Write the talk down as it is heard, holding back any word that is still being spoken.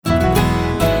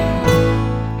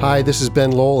Hi, this is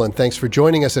Ben Lowell, and thanks for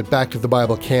joining us at Back to the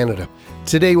Bible Canada.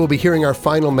 Today we'll be hearing our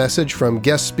final message from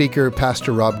guest speaker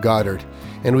Pastor Rob Godard.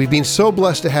 And we've been so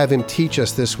blessed to have him teach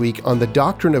us this week on the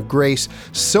doctrine of grace,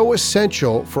 so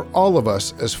essential for all of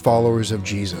us as followers of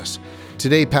Jesus.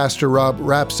 Today, Pastor Rob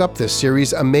wraps up this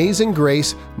series, Amazing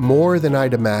Grace, More Than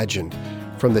I'd Imagined,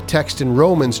 from the text in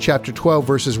Romans chapter 12,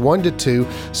 verses 1 to 2.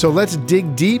 So let's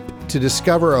dig deep to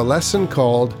discover a lesson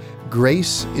called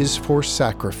Grace is for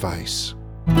Sacrifice.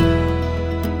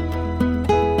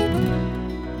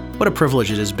 What a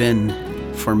privilege it has been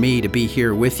for me to be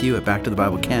here with you at Back to the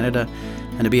Bible Canada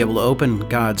and to be able to open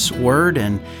God's Word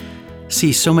and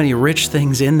see so many rich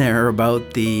things in there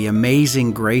about the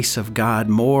amazing grace of God,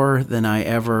 more than I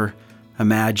ever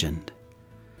imagined.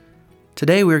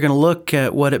 Today we're going to look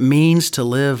at what it means to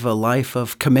live a life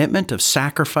of commitment, of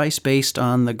sacrifice based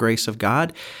on the grace of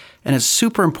God, and it's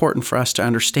super important for us to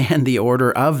understand the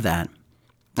order of that.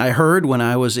 I heard when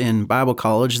I was in Bible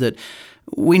college that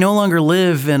we no longer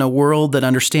live in a world that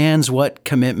understands what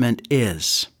commitment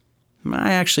is.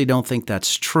 I actually don't think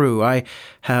that's true. I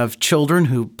have children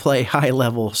who play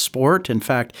high-level sport. In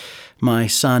fact, my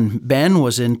son Ben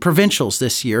was in provincials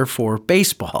this year for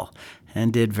baseball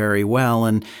and did very well.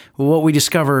 And what we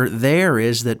discover there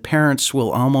is that parents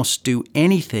will almost do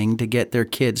anything to get their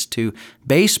kids to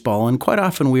baseball. And quite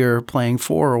often we are playing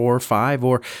 4 or 5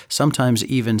 or sometimes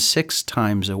even 6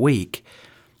 times a week.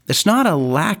 It's not a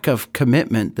lack of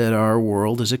commitment that our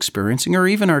world is experiencing, or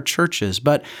even our churches,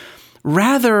 but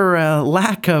rather a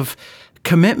lack of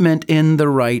commitment in the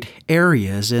right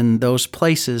areas, in those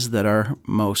places that are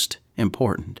most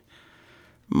important.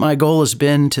 My goal has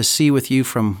been to see with you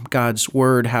from God's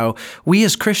Word how we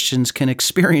as Christians can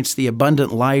experience the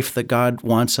abundant life that God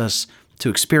wants us to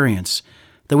experience,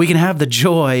 that we can have the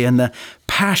joy and the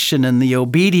passion and the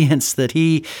obedience that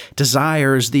He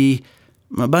desires, the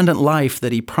abundant life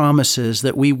that He promises,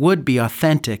 that we would be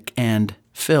authentic and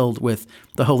filled with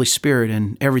the Holy Spirit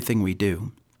in everything we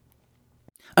do.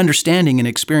 Understanding and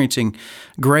experiencing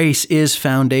grace is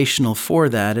foundational for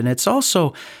that, and it's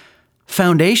also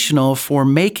foundational for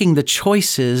making the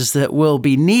choices that will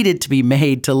be needed to be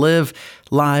made to live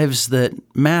lives that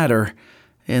matter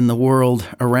in the world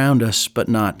around us, but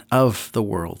not of the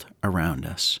world around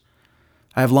us.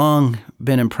 I have long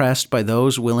been impressed by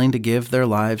those willing to give their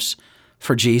lives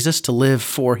for Jesus, to live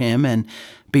for Him and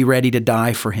be ready to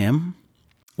die for Him.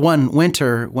 One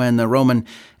winter, when the Roman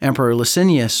Emperor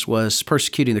Licinius was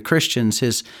persecuting the Christians,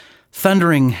 his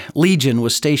thundering legion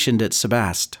was stationed at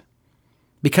Sebaste.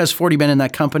 Because 40 men in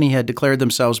that company had declared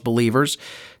themselves believers,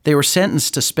 they were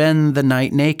sentenced to spend the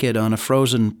night naked on a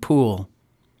frozen pool.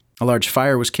 A large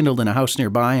fire was kindled in a house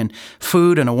nearby, and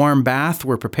food and a warm bath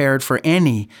were prepared for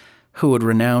any who would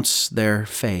renounce their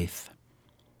faith.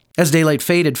 As daylight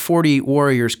faded, 40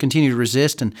 warriors continued to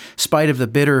resist in spite of the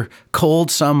bitter cold,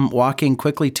 some walking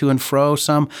quickly to and fro,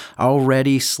 some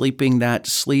already sleeping that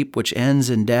sleep which ends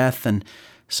in death, and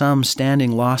some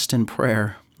standing lost in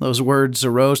prayer. Those words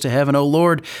arose to heaven, "O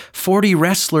Lord, 40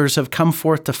 wrestlers have come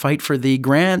forth to fight for Thee.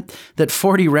 Grant that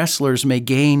 40 wrestlers may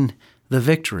gain the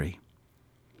victory."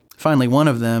 Finally, one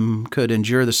of them could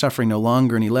endure the suffering no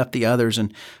longer, and he left the others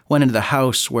and went into the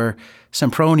house where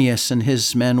Sempronius and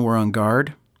his men were on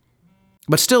guard.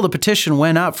 But still the petition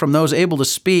went up from those able to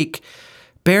speak,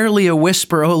 barely a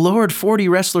whisper, "O Lord, 40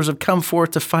 wrestlers have come forth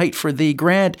to fight for Thee.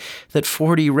 Grant that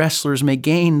 40 wrestlers may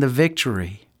gain the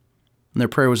victory." And their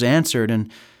prayer was answered,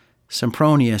 and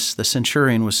Sempronius, the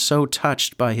centurion, was so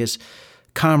touched by his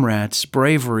comrades'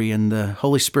 bravery, and the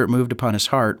Holy Spirit moved upon his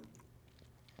heart.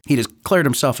 He declared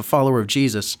himself a follower of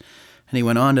Jesus, and he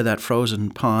went on to that frozen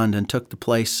pond and took the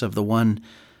place of the one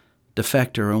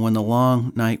defector. And when the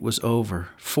long night was over,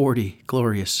 40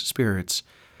 glorious spirits,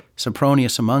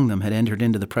 Sempronius among them, had entered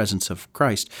into the presence of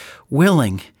Christ,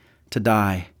 willing to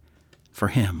die for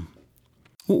Him.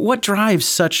 What drives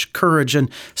such courage and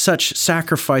such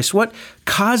sacrifice? What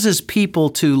causes people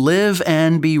to live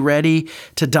and be ready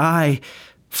to die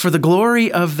for the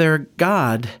glory of their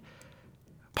God?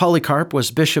 Polycarp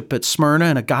was bishop at Smyrna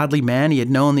and a godly man. He had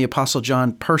known the Apostle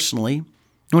John personally.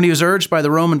 When he was urged by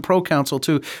the Roman proconsul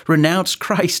to renounce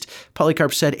Christ,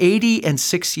 Polycarp said,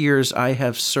 86 years I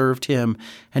have served Him,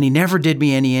 and He never did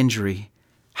me any injury.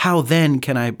 How then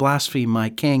can I blaspheme my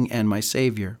King and my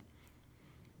Savior?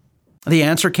 The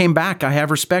answer came back, "I have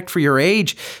respect for your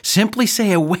age. Simply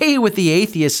say, away with the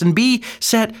atheists and be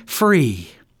set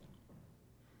free."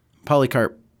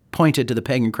 Polycarp pointed to the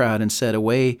pagan crowd and said,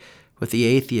 "Away with the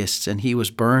atheists," and he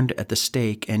was burned at the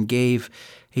stake and gave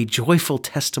a joyful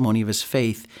testimony of his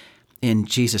faith in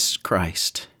Jesus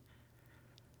Christ.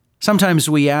 Sometimes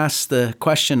we ask the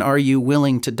question, are you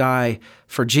willing to die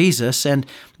for Jesus? And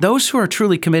those who are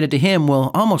truly committed to Him will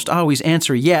almost always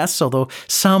answer yes, although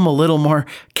some a little more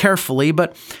carefully,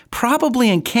 but probably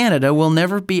in Canada we'll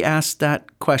never be asked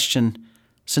that question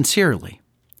sincerely.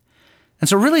 And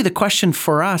so really the question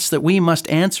for us that we must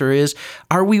answer is,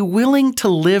 are we willing to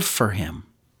live for Him?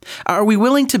 Are we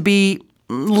willing to be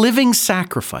living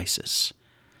sacrifices?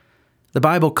 The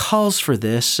Bible calls for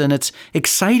this, and it's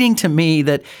exciting to me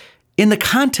that in the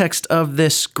context of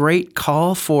this great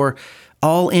call for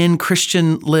all-in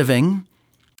Christian living,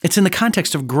 it's in the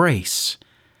context of grace.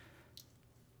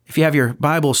 If you have your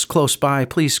Bibles close by,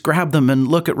 please grab them and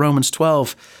look at Romans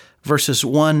 12, verses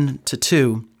 1 to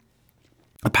 2.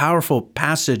 A powerful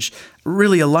passage,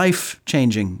 really a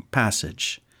life-changing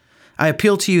passage. I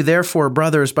appeal to you, therefore,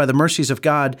 brothers, by the mercies of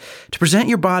God, to present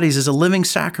your bodies as a living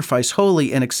sacrifice,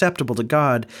 holy and acceptable to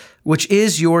God, which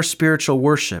is your spiritual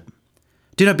worship.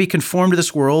 Do not be conformed to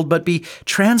this world, but be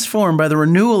transformed by the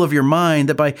renewal of your mind,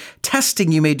 that by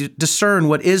testing you may discern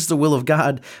what is the will of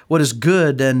God, what is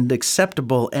good and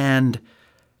acceptable and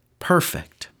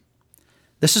perfect.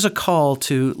 This is a call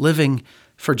to living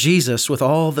for Jesus with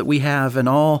all that we have and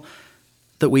all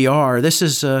that we are. This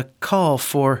is a call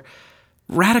for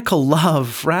radical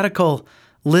love, radical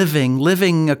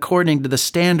living according to the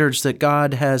standards that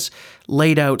God has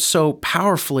laid out so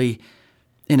powerfully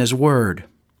in His Word.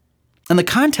 And the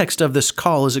context of this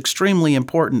call is extremely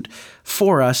important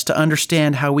for us to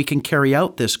understand how we can carry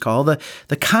out this call. The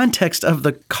context of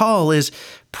the call is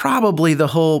probably the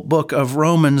whole book of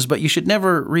Romans, but you should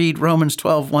never read Romans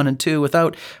 12, 1 and 2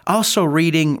 without also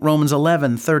reading Romans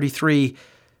 11, 33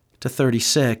 to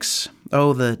 36.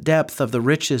 Oh, the depth of the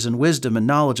riches and wisdom and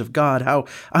knowledge of God, how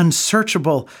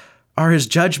unsearchable are His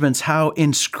judgments, how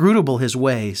inscrutable His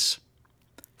ways.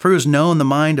 For who has known the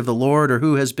mind of the Lord, or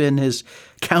who has been His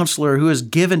counselor, who has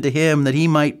given to Him that He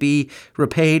might be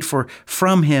repaid? For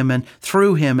from Him and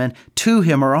through Him and to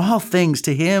Him are all things.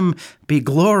 To Him be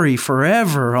glory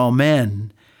forever.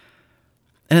 Amen.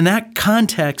 And in that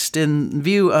context, in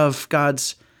view of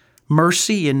God's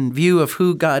mercy, in view of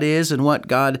who God is and what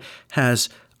God has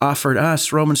offered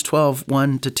us, Romans 12,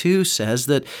 1 to 2 says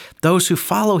that those who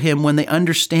follow Him, when they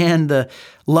understand the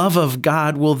love of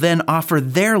God, will then offer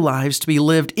their lives to be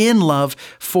lived in love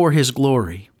for His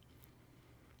glory.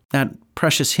 That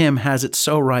precious hymn has it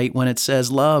so right when it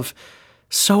says, love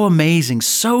so amazing,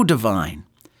 so divine,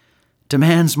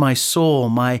 demands my soul,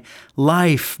 my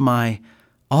life, my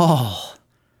all.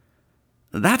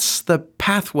 That's the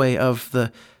pathway of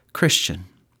the Christian.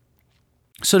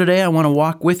 So today I want to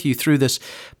walk with you through this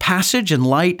passage in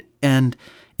light and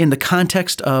in the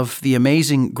context of the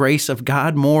amazing grace of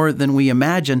God more than we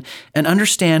imagine, and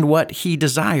understand what He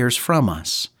desires from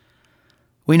us.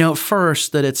 We note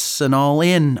first that it's an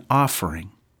all-in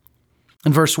offering.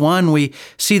 In verse 1, we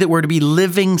see that we're to be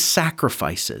living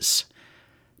sacrifices.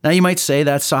 Now you might say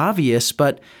that's obvious,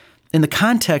 but in the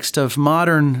context of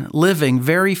modern living,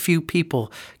 very few people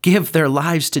give their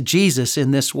lives to Jesus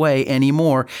in this way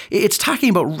anymore. It's talking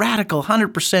about radical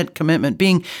 100% commitment,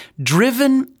 being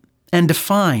driven and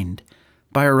defined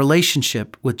by a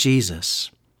relationship with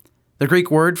Jesus. The Greek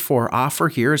word for offer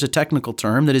here is a technical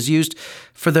term that is used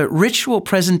for the ritual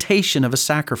presentation of a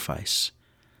sacrifice.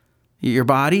 Your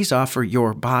bodies, offer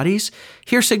your bodies,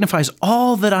 here signifies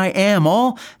all that I am,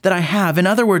 all that I have. In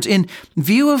other words, in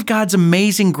view of God's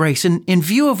amazing grace, and in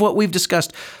view of what we've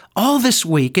discussed all this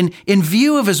week, and in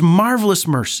view of His marvelous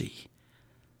mercy,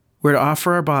 we're to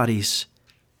offer our bodies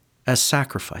as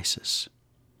sacrifices.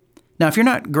 Now, if you're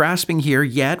not grasping here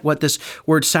yet what this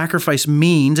word sacrifice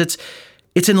means,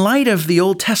 it's in light of the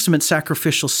Old Testament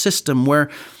sacrificial system where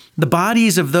the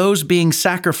bodies of those being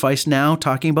sacrificed, now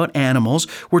talking about animals,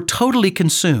 were totally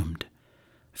consumed.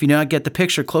 If you do not get the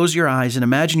picture, close your eyes and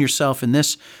imagine yourself in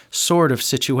this sort of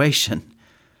situation.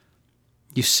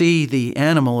 You see the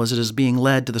animal as it is being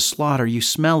led to the slaughter. You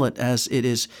smell it as it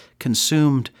is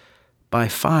consumed by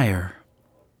fire.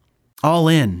 All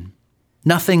in,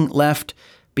 nothing left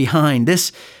behind.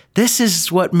 This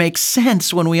is what makes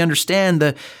sense when we understand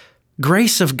the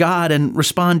grace of God and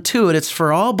respond to it. It's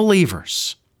for all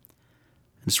believers.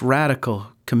 It's radical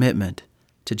commitment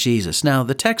to Jesus. Now,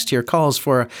 the text here calls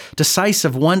for a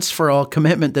decisive once-for-all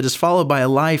commitment that is followed by a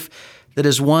life that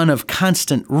is one of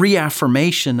constant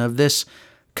reaffirmation of this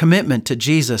commitment to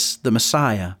Jesus, the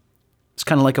Messiah. It's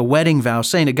kind of like a wedding vow,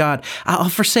 saying to God, I'll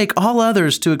forsake all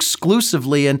others to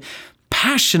exclusively and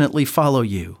passionately follow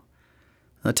you.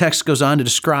 The text goes on to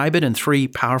describe it in three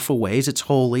powerful ways. It's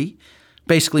holy.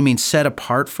 Basically means set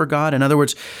apart for God. In other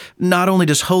words, not only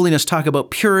does holiness talk about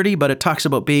purity, but it talks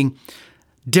about being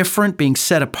different, being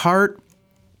set apart.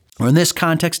 or in this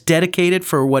context, dedicated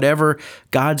for whatever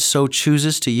God so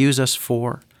chooses to use us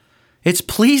for. It's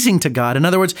pleasing to God. In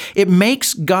other words, it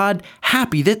makes God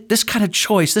happy, this kind of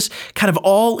choice, this kind of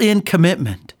all-in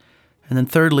commitment. And then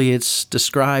thirdly, it's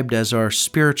described as our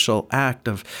spiritual act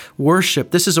of worship.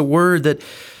 This is a word that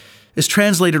is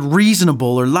translated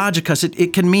reasonable or logikos.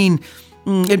 It can mean,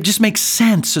 it just makes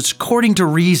sense. It's according to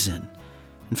reason.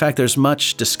 In fact, there's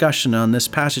much discussion on this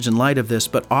passage in light of this,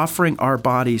 but offering our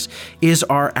bodies is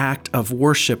our act of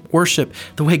worship. Worship,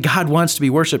 the way God wants to be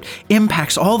worshiped,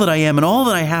 impacts all that I am and all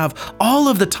that I have all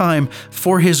of the time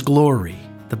for His glory.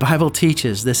 The Bible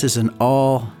teaches this is an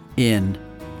all-in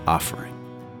offering.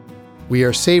 We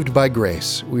are saved by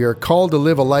grace. We are called to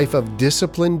live a life of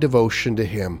disciplined devotion to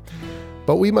Him.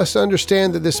 But we must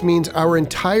understand that this means our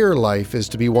entire life is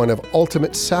to be one of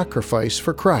ultimate sacrifice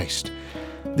for Christ.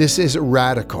 This is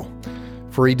radical,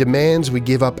 for He demands we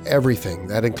give up everything.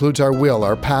 That includes our will,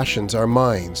 our passions, our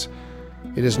minds.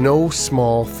 It is no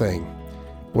small thing.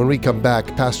 When we come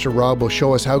back, Pastor Rob will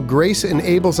show us how grace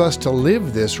enables us to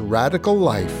live this radical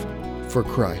life for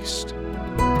Christ.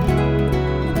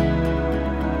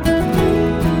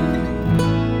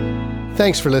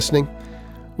 Thanks for listening.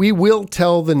 We will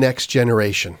tell the next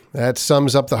generation. That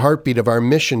sums up the heartbeat of our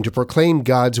mission to proclaim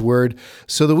God's Word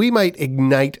so that we might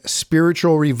ignite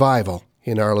spiritual revival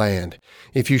in our land.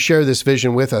 If you share this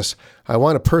vision with us, I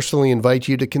want to personally invite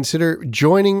you to consider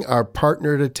joining our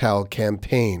Partner to Tell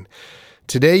campaign.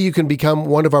 Today, you can become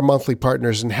one of our monthly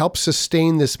partners and help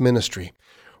sustain this ministry.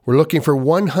 We're looking for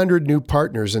 100 new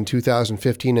partners in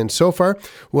 2015, and so far,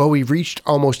 we've reached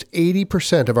almost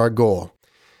 80% of our goal.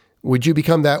 Would you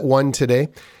become that one today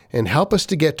and help us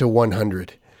to get to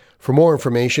 100? For more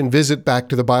information, visit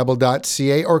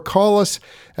backtothebible.ca or call us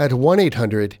at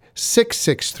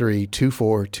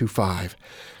 1-800-663-2425.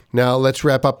 Now let's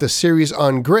wrap up the series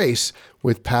on grace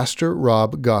with Pastor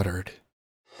Rob Godard.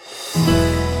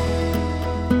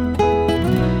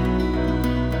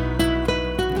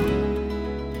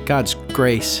 God's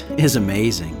grace is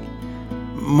amazing,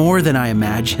 more than I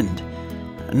imagined.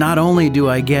 Not only do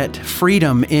I get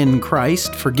freedom in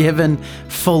Christ, forgiven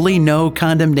fully, no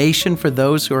condemnation for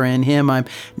those who are in Him. I'm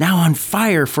now on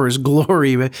fire for His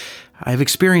glory. I've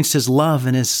experienced His love,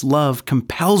 and His love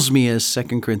compels me, as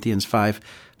 2 Corinthians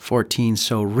 5:14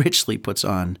 so richly puts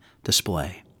on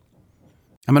display.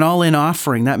 I'm an all-in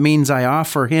offering. That means I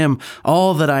offer Him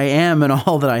all that I am and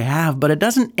all that I have. But it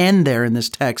doesn't end there in this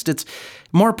text. It's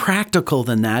more practical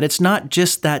than that. It's not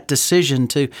just that decision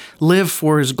to live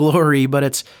for His glory, but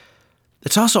it's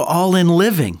also all-in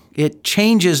living. It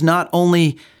changes not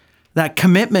only that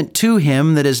commitment to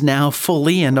Him that is now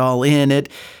fully and all in, it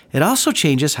also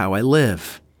changes how I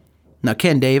live. Now,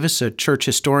 Ken Davis, a church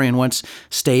historian, once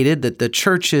stated that the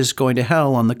church is going to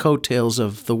hell on the coattails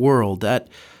of the world. That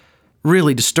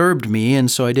really disturbed me,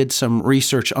 and so I did some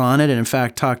research on it, and in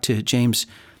fact talked to James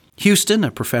Houston, a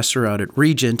professor out at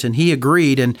Regent, and he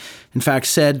agreed and in fact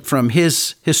said from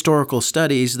his historical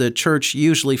studies the church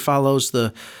usually follows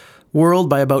the world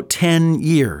by about 10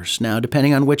 years. Now,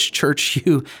 depending on which church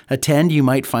you attend, you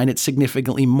might find it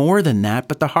significantly more than that,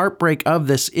 but the heartbreak of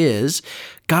this is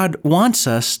God wants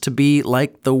us to be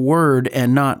like the Word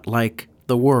and not like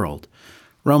the world.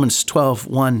 Romans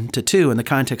 12:1-2, in the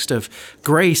context of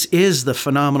grace, is the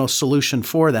phenomenal solution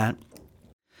for that.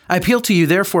 I appeal to you,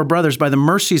 therefore, brothers, by the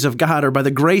mercies of God, or by the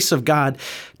grace of God,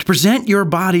 to present your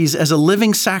bodies as a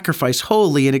living sacrifice,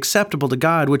 holy and acceptable to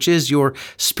God, which is your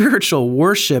spiritual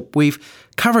worship. We've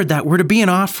covered that. We're to be an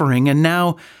offering, and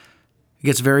now it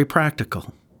gets very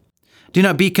practical. Do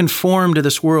not be conformed to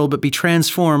this world, but be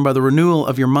transformed by the renewal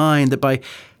of your mind, that by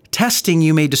testing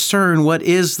you may discern what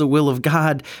is the will of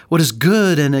God, what is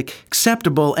good and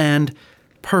acceptable and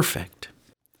perfect.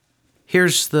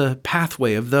 Here's the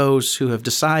pathway of those who have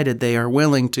decided they are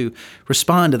willing to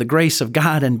respond to the grace of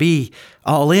God and be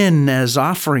all in as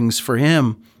offerings for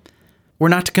Him. We're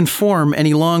not to conform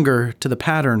any longer to the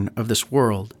pattern of this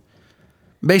world.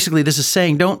 Basically, this is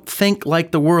saying don't think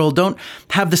like the world. Don't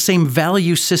have the same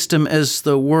value system as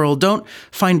the world. Don't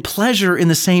find pleasure in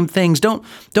the same things. Don't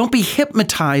be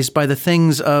hypnotized by the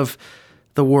things of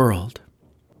the world.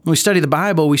 When we study the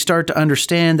Bible, we start to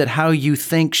understand that how you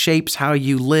think shapes how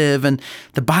you live, and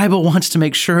the Bible wants to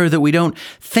make sure that we don't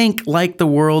think like the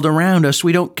world around us.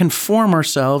 We don't conform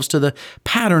ourselves to the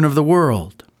pattern of the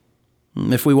world.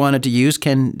 If we wanted to use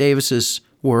Ken Davis's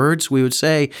words, we would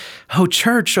say, "Oh,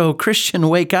 church, oh, Christian,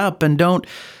 wake up and don't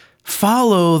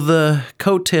follow the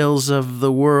coattails of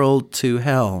the world to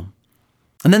hell."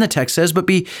 And then the text says, "But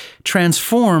be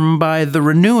transformed by the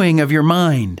renewing of your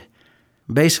mind."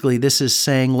 Basically, this is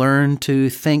saying learn to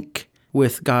think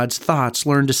with God's thoughts,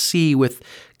 learn to see with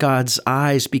God's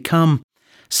eyes, become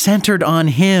centered on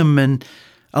Him, and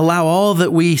allow all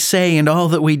that we say and all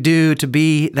that we do to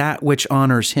be that which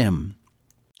honors Him.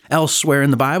 Elsewhere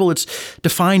in the Bible, it's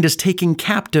defined as taking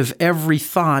captive every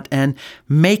thought and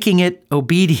making it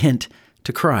obedient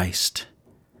to Christ.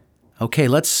 Okay,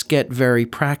 let's get very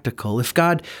practical. If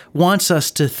God wants us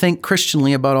to think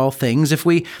Christianly about all things, if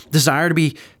we desire to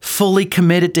be fully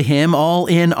committed to Him,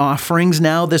 all-in offerings,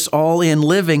 now this all-in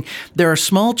living, there are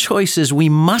small choices we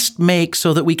must make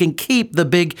so that we can keep the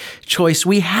big choice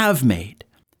we have made.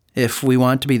 If we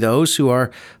want to be those who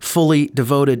are fully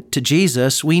devoted to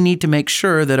Jesus, we need to make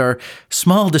sure that our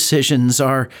small decisions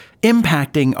are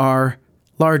impacting our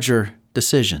larger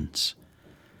decisions.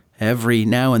 Every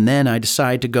now and then I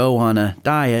decide to go on a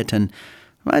diet, and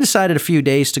I decided a few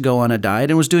days to go on a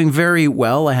diet and was doing very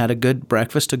well. I had a good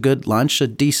breakfast, a good lunch, a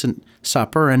decent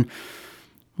supper, and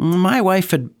my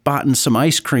wife had bought some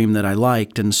ice cream that I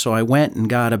liked, and so I went and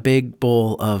got a big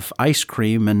bowl of ice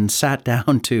cream and sat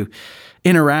down to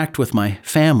interact with my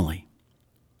family.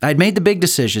 I'd made the big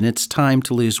decision, it's time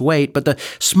to lose weight, but the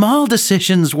small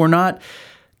decisions were not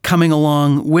coming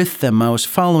along with them. I was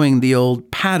following the old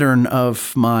pattern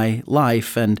of my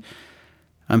life, and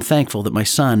I'm thankful that my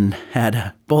son had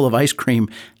a bowl of ice cream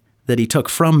that he took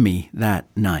from me that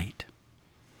night.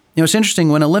 You know, it's interesting,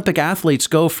 when Olympic athletes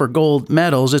go for gold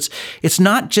medals, it's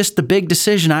not just the big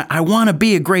decision, I want to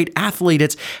be a great athlete.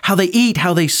 It's how they eat,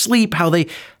 how they sleep, how they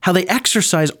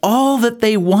exercise. All that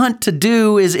they want to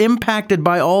do is impacted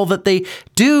by all that they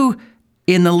do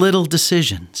in the little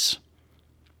decisions.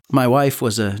 My wife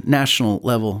was a national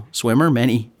level swimmer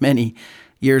many, many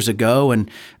years ago,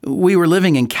 and we were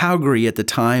living in Calgary at the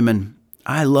time, and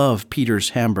I love Peter's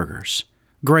Hamburgers.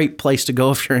 Great place to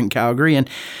go if you're in Calgary, and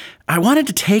I wanted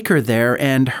to take her there,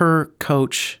 and her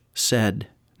coach said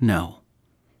no.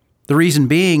 The reason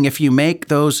being, if you make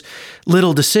those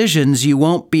little decisions, you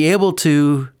won't be able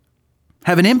to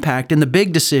have an impact in the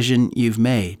big decision you've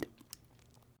made.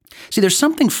 See, there's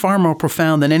something far more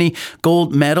profound than any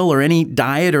gold medal or any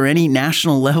diet or any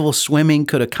national level swimming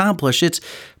could accomplish. It's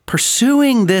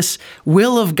pursuing this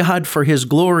will of God for His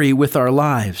glory with our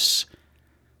lives.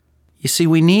 You see,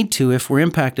 we need to, if we're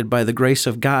impacted by the grace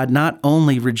of God, not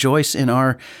only rejoice in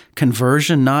our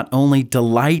conversion, not only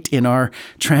delight in our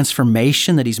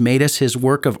transformation that He's made us His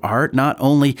work of art, not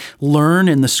only learn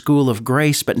in the school of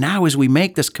grace, but now as we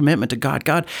make this commitment to God,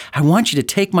 God, I want You to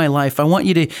take my life. I want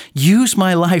You to use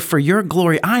my life for Your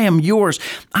glory. I am Yours.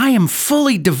 I am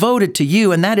fully devoted to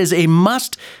You, and that is a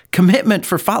must commitment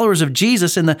for followers of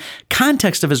Jesus in the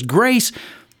context of His grace.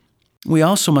 We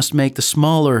also must make the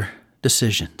smaller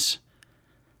decisions.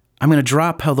 I'm going to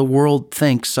drop how the world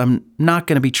thinks. I'm not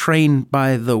going to be trained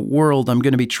by the world. I'm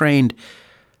going to be trained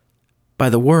by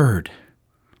the Word.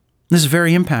 This is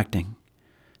very impacting.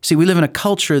 See, we live in a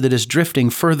culture that is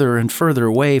drifting further and further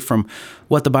away from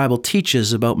what the Bible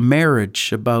teaches about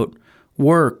marriage, about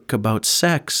work, about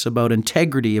sex, about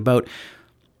integrity, about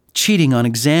cheating on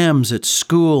exams at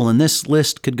school, and this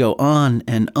list could go on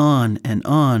and on and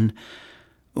on.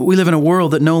 We live in a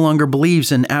world that no longer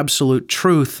believes in absolute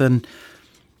truth, and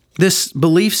this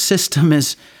belief system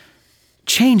is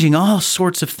changing all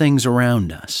sorts of things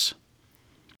around us.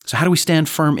 So how do we stand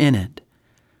firm in it?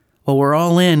 Well, we're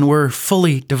all in, we're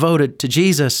fully devoted to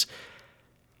Jesus,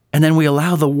 and then we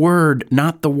allow the Word,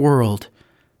 not the world,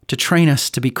 to train us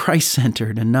to be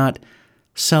Christ-centered and not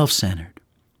self-centered.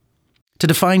 To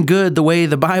define good the way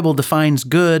the Bible defines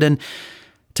good, and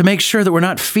to make sure that we're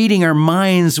not feeding our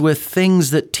minds with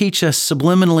things that teach us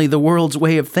subliminally the world's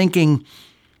way of thinking,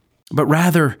 but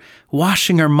rather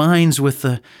washing our minds with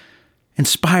the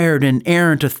inspired,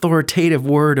 inerrant, authoritative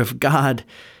Word of God,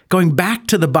 going back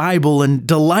to the Bible and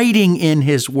delighting in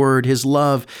His Word, His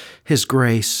love, His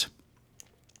grace,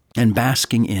 and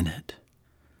basking in it.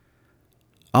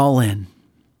 All in.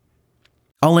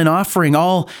 All in offering,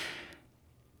 all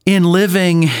in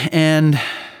living, and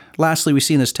lastly, we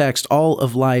see in this text, all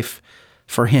of life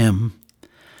for Him.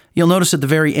 You'll notice at the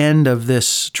very end of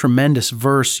this tremendous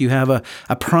verse, you have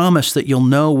a promise that you'll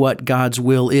know what God's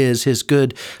will is, His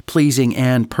good, pleasing,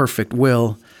 and perfect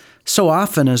will. So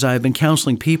often as I've been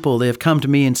counseling people, they have come to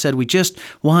me and said, we just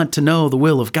want to know the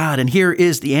will of God. And here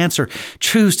is the answer.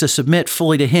 Choose to submit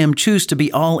fully to Him. Choose to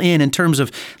be all in terms of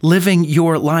living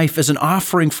your life as an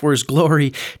offering for His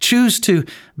glory. Choose to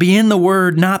be in the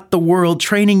Word, not the world,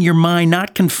 training your mind,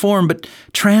 not conformed, but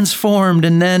transformed,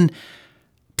 and then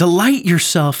delight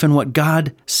yourself in what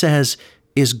God says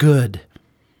is good.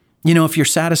 You know, if you're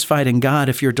satisfied in God,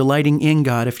 if you're delighting in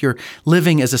God, if you're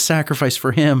living as a sacrifice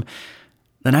for Him,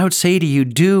 then I would say to you,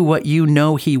 do what you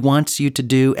know He wants you to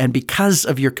do, and because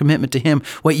of your commitment to Him,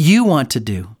 what you want to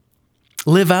do.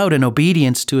 Live out in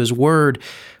obedience to His Word,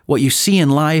 what you see in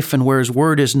life and where His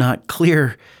Word is not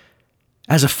clear.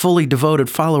 As a fully devoted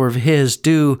follower of His,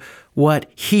 do what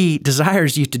He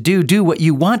desires you to do. Do what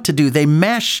you want to do. They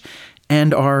mesh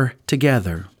and are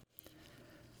together.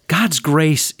 God's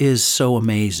grace is so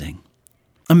amazing.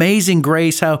 Amazing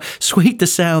grace, how sweet the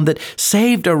sound that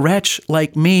saved a wretch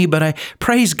like me, but I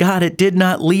praise God it did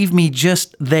not leave me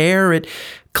just there. It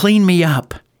cleaned me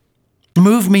up,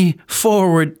 moved me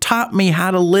forward, taught me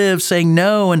how to live, saying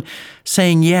no and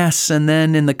saying yes, and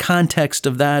then in the context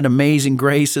of that amazing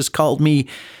grace has called me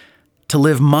to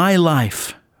live my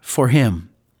life for Him,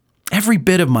 every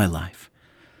bit of my life.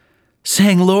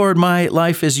 Saying, Lord, my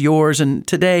life is yours. And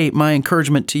today, my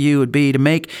encouragement to you would be to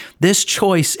make this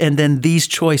choice and then these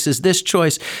choices. This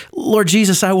choice, Lord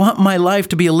Jesus, I want my life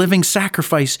to be a living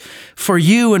sacrifice for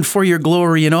you and for your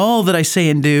glory in all that I say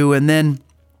and do. And then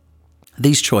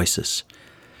these choices.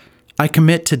 I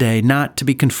commit today not to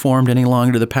be conformed any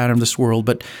longer to the pattern of this world,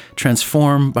 but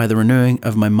transformed by the renewing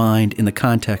of my mind in the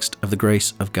context of the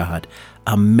grace of God.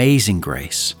 Amazing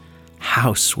grace.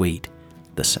 How sweet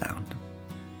the sound.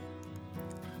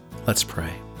 Let's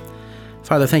pray.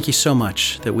 Father, thank you so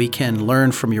much that we can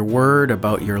learn from your word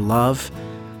about your love,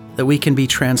 that we can be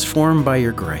transformed by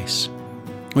your grace.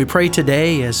 We pray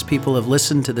today, as people have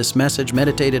listened to this message,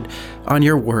 meditated on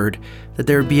your word, that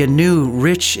there would be a new,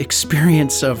 rich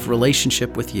experience of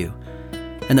relationship with you,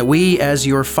 and that we, as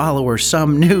your followers,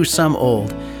 some new, some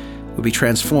old, would be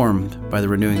transformed by the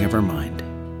renewing of our mind.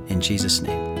 In Jesus'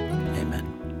 name.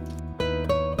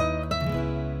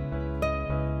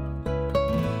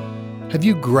 Have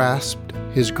you grasped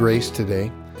His grace today?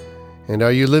 And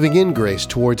are you living in grace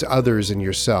towards others and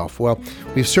yourself? Well,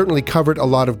 we've certainly covered a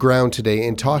lot of ground today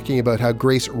in talking about how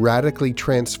grace radically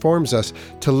transforms us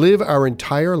to live our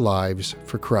entire lives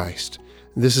for Christ.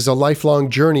 This is a lifelong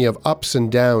journey of ups and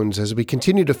downs as we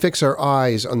continue to fix our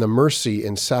eyes on the mercy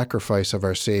and sacrifice of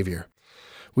our Savior.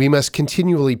 We must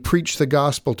continually preach the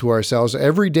gospel to ourselves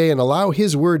every day and allow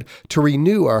His word to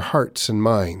renew our hearts and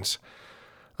minds.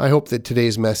 I hope that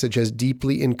today's message has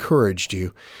deeply encouraged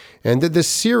you and that this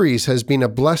series has been a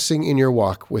blessing in your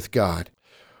walk with God.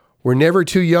 We're never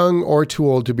too young or too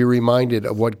old to be reminded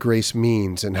of what grace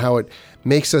means and how it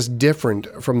makes us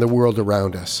different from the world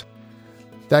around us.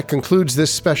 That concludes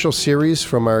this special series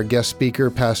from our guest speaker,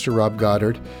 Pastor Rob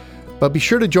Godard. But be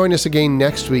sure to join us again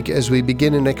next week as we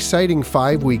begin an exciting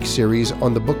 5-week series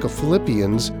on the book of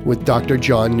Philippians with Dr.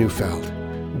 John Neufeld.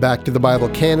 Back to the Bible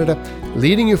Canada,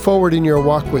 leading you forward in your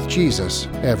walk with Jesus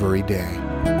every day.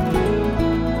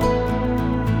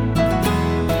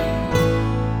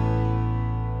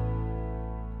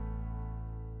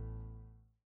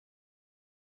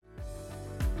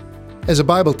 As a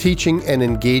Bible teaching and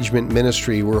engagement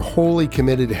ministry, we're wholly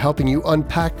committed to helping you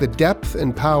unpack the depth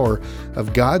and power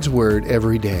of God's Word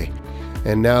every day.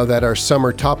 And now that our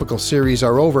summer topical series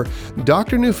are over,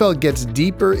 Dr. Neufeld gets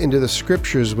deeper into the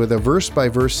Scriptures with a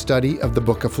verse-by-verse study of the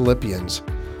book of Philippians.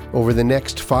 Over the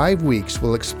next 5 weeks,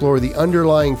 we'll explore the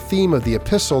underlying theme of the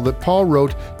epistle that Paul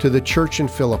wrote to the church in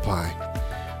Philippi,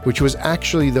 which was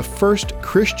actually the first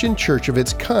Christian church of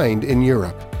its kind in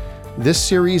Europe. This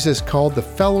series is called The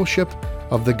Fellowship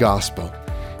of the Gospel,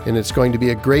 and it's going to be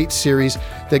a great series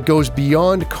that goes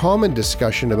beyond common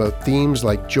discussion about themes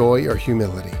like joy or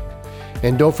humility.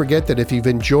 And don't forget that if you've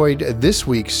enjoyed this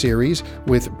week's series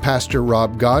with Pastor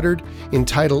Rob Godard,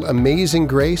 entitled Amazing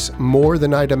Grace, More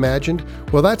Than I'd Imagined,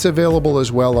 well, that's available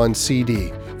as well on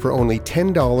CD for only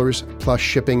 $10 plus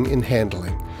shipping and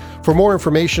handling. For more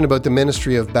information about the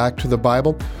ministry of Back to the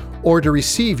Bible, or to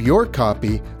receive your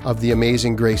copy of the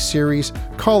Amazing Grace series,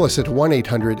 call us at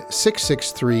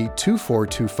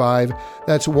 1-800-663-2425.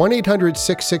 That's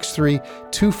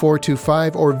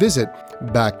 1-800-663-2425, or visit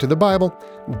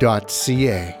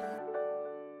backtothebible.ca.